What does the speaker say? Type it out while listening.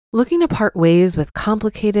Looking to part ways with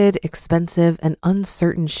complicated, expensive, and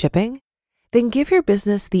uncertain shipping? Then give your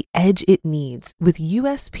business the edge it needs with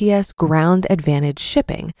USPS Ground Advantage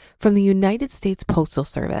shipping from the United States Postal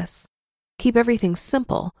Service. Keep everything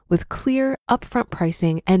simple with clear, upfront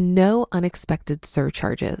pricing and no unexpected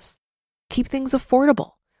surcharges. Keep things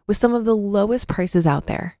affordable with some of the lowest prices out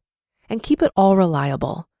there. And keep it all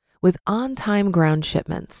reliable with on-time ground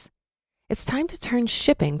shipments. It's time to turn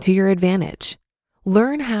shipping to your advantage.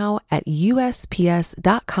 Learn how at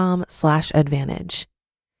USPS.com/advantage.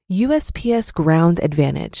 USPS Ground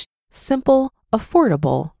Advantage. Simple,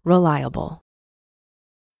 affordable, reliable.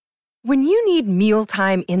 When you need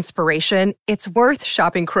mealtime inspiration, it's worth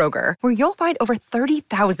shopping Kroger, where you'll find over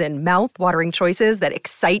 30,000 mouth-watering choices that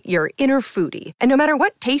excite your inner foodie. And no matter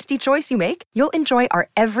what tasty choice you make, you'll enjoy our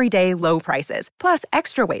everyday low prices, plus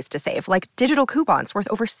extra ways to save, like digital coupons worth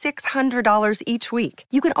over $600 each week.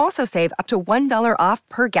 You can also save up to $1 off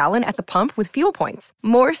per gallon at the pump with fuel points.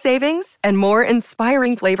 More savings and more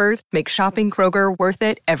inspiring flavors make shopping Kroger worth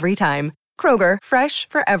it every time. Kroger, fresh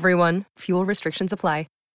for everyone. Fuel restrictions apply.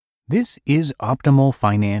 This is Optimal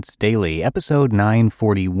Finance Daily, episode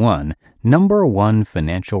 941, Number One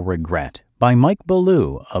Financial Regret, by Mike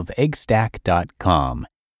Ballew of EggStack.com.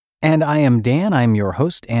 And I am Dan, I'm your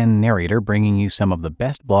host and narrator, bringing you some of the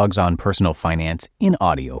best blogs on personal finance in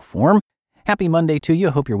audio form. Happy Monday to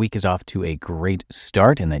you. Hope your week is off to a great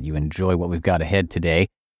start and that you enjoy what we've got ahead today.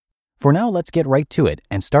 For now, let's get right to it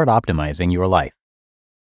and start optimizing your life.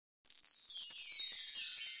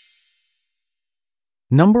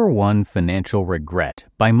 Number One Financial Regret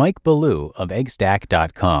by Mike Ballew of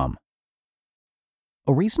EggStack.com.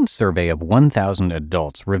 A recent survey of 1,000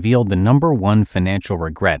 adults revealed the number one financial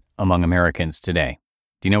regret among Americans today.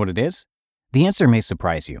 Do you know what it is? The answer may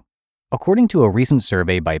surprise you. According to a recent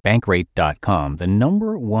survey by Bankrate.com, the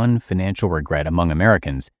number one financial regret among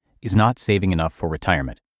Americans is not saving enough for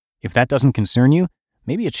retirement. If that doesn't concern you,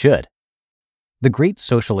 maybe it should. The Great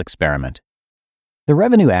Social Experiment. The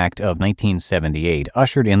Revenue Act of 1978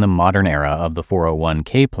 ushered in the modern era of the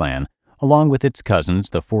 401k plan, along with its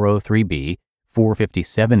cousins, the 403b,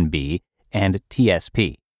 457b, and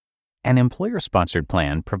TSP. An employer-sponsored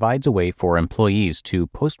plan provides a way for employees to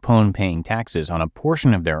postpone paying taxes on a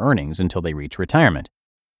portion of their earnings until they reach retirement.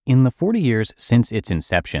 In the 40 years since its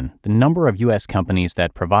inception, the number of U.S. companies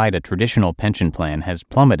that provide a traditional pension plan has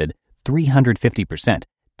plummeted 350%.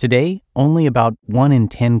 Today, only about 1 in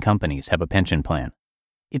 10 companies have a pension plan.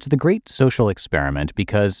 It's the Great Social Experiment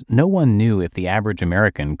because no one knew if the average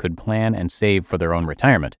American could plan and save for their own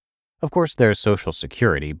retirement. Of course, there's Social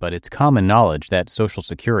Security, but it's common knowledge that Social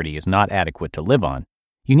Security is not adequate to live on.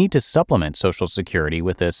 You need to supplement Social Security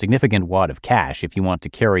with a significant wad of cash if you want to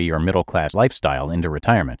carry your middle-class lifestyle into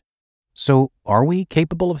retirement. So, are we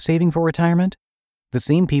capable of saving for retirement? The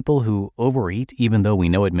same people who overeat even though we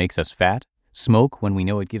know it makes us fat, smoke when we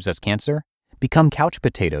know it gives us cancer, become couch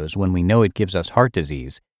potatoes when we know it gives us heart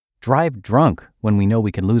disease, drive drunk when we know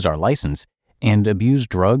we can lose our license, and abuse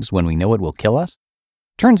drugs when we know it will kill us?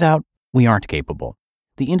 Turns out, we aren't capable.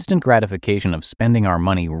 The instant gratification of spending our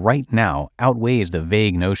money right now outweighs the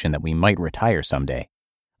vague notion that we might retire someday.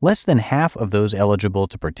 Less than half of those eligible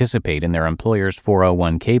to participate in their employer's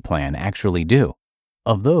 401k plan actually do.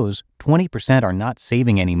 Of those, 20% are not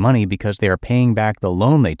saving any money because they are paying back the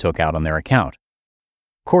loan they took out on their account.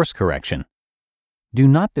 Course correction. Do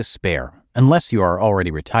not despair. Unless you are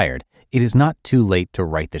already retired, it is not too late to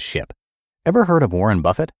right the ship. Ever heard of Warren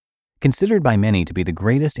Buffett? Considered by many to be the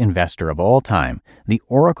greatest investor of all time, the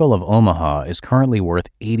Oracle of Omaha is currently worth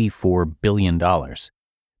 $84 billion. The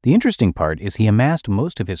interesting part is he amassed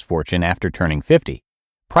most of his fortune after turning 50.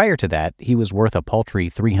 Prior to that, he was worth a paltry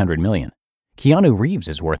 $300 million. Keanu Reeves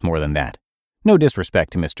is worth more than that. No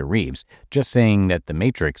disrespect to Mr. Reeves, just saying that The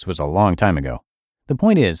Matrix was a long time ago. The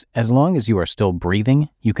point is, as long as you are still breathing,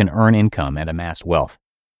 you can earn income and amass wealth.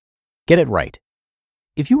 Get it right.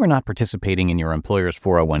 If you are not participating in your employer's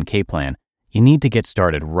 401k plan, you need to get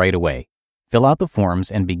started right away. Fill out the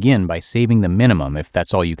forms and begin by saving the minimum if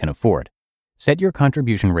that's all you can afford. Set your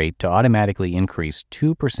contribution rate to automatically increase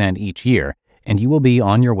 2% each year, and you will be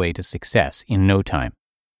on your way to success in no time.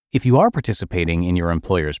 If you are participating in your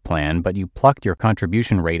employer's plan, but you plucked your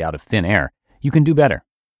contribution rate out of thin air, you can do better.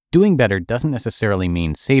 Doing better doesn't necessarily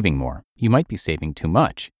mean saving more. You might be saving too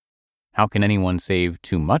much. How can anyone save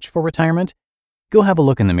too much for retirement? Go have a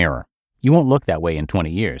look in the mirror. You won't look that way in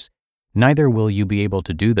 20 years. Neither will you be able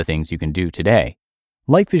to do the things you can do today.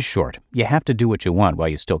 Life is short. You have to do what you want while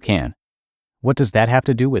you still can. What does that have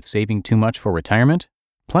to do with saving too much for retirement?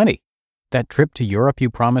 Plenty. That trip to Europe you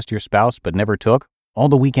promised your spouse but never took, all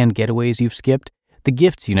the weekend getaways you've skipped, the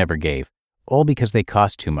gifts you never gave, all because they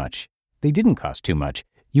cost too much. They didn't cost too much.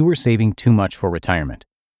 You were saving too much for retirement.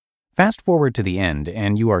 Fast forward to the end,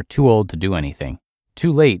 and you are too old to do anything.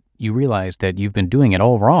 Too late, you realize that you've been doing it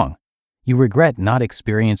all wrong. You regret not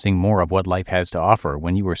experiencing more of what life has to offer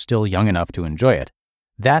when you were still young enough to enjoy it.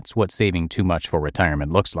 That's what saving too much for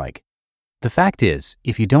retirement looks like. The fact is,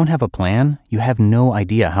 if you don't have a plan, you have no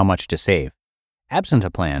idea how much to save. Absent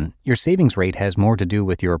a plan, your savings rate has more to do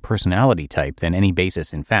with your personality type than any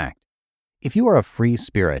basis in fact. If you are a free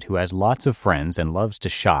spirit who has lots of friends and loves to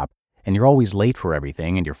shop, and you're always late for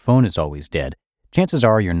everything and your phone is always dead, chances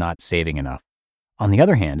are you're not saving enough. On the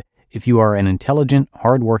other hand, if you are an intelligent,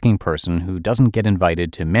 hard-working person who doesn't get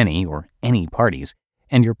invited to many or any parties,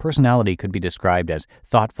 and your personality could be described as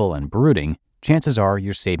thoughtful and brooding, chances are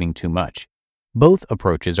you're saving too much. Both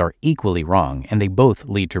approaches are equally wrong, and they both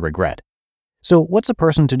lead to regret. So what's a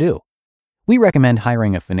person to do? We recommend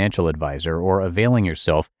hiring a financial advisor or availing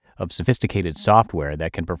yourself of sophisticated software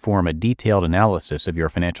that can perform a detailed analysis of your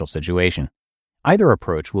financial situation. Either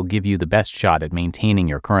approach will give you the best shot at maintaining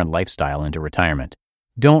your current lifestyle into retirement.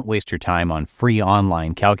 Don't waste your time on free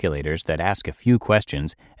online calculators that ask a few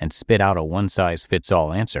questions and spit out a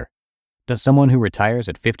one-size-fits-all answer. Does someone who retires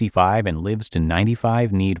at 55 and lives to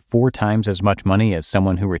 95 need 4 times as much money as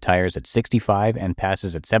someone who retires at 65 and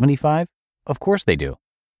passes at 75? Of course they do.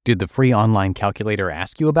 Did the free online calculator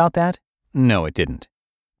ask you about that? No, it didn't.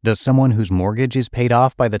 Does someone whose mortgage is paid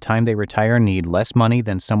off by the time they retire need less money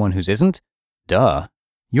than someone whose isn't? Duh.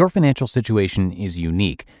 Your financial situation is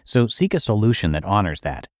unique, so seek a solution that honors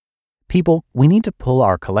that. People, we need to pull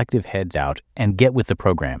our collective heads out and get with the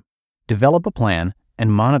program. Develop a plan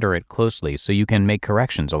and monitor it closely so you can make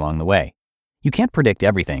corrections along the way. You can't predict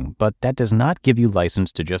everything, but that does not give you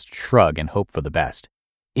license to just shrug and hope for the best.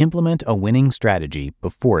 Implement a winning strategy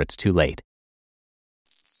before it's too late.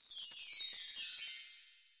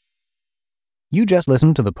 You just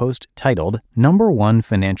listened to the post titled Number 1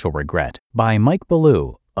 Financial Regret by Mike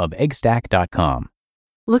Ballew of EggStack.com.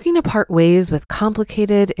 Looking to part ways with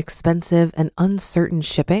complicated, expensive, and uncertain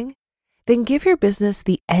shipping? Then give your business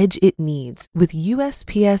the edge it needs with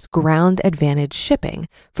USPS Ground Advantage shipping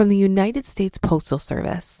from the United States Postal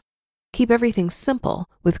Service. Keep everything simple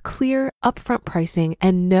with clear, upfront pricing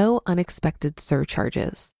and no unexpected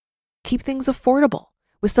surcharges. Keep things affordable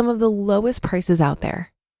with some of the lowest prices out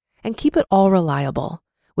there. And keep it all reliable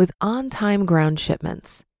with on-time ground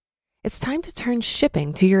shipments. It's time to turn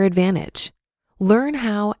shipping to your advantage. Learn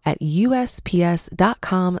how at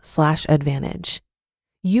USPS.com/advantage.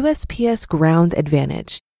 USPS Ground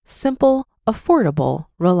Advantage. Simple, affordable,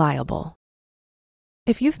 reliable.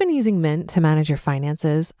 If you've been using Mint to manage your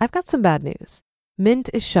finances, I've got some bad news. Mint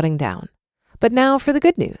is shutting down. But now for the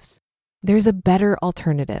good news. There's a better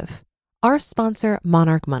alternative. Our sponsor,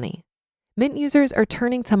 Monarch Money. Mint users are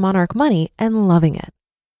turning to Monarch Money and loving it.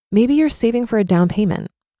 Maybe you're saving for a down payment,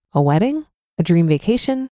 a wedding, a dream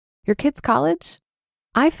vacation, your kid's college.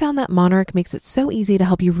 I've found that Monarch makes it so easy to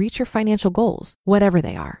help you reach your financial goals, whatever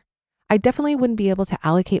they are. I definitely wouldn't be able to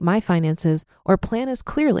allocate my finances or plan as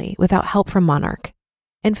clearly without help from Monarch.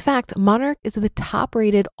 In fact, Monarch is the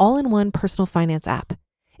top-rated all-in-one personal finance app.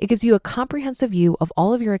 It gives you a comprehensive view of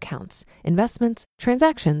all of your accounts, investments,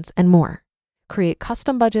 transactions, and more. Create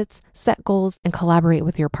custom budgets, set goals, and collaborate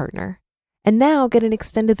with your partner. And now get an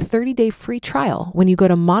extended 30-day free trial when you go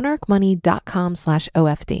to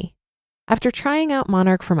monarchmoney.com/OFD. After trying out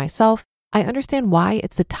Monarch for myself, I understand why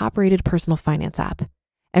it's the top-rated personal finance app.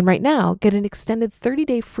 And right now, get an extended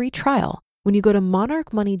 30-day free trial when you go to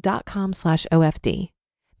monarchmoney.com/OFD.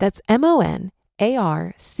 That's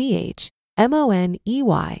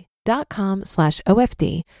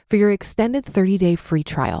monarchmoney.com/OFD for your extended 30-day free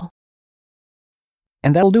trial.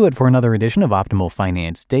 And that'll do it for another edition of Optimal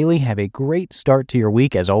Finance Daily. Have a great start to your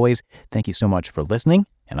week. As always, thank you so much for listening,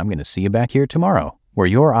 and I'm going to see you back here tomorrow, where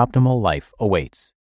your optimal life awaits.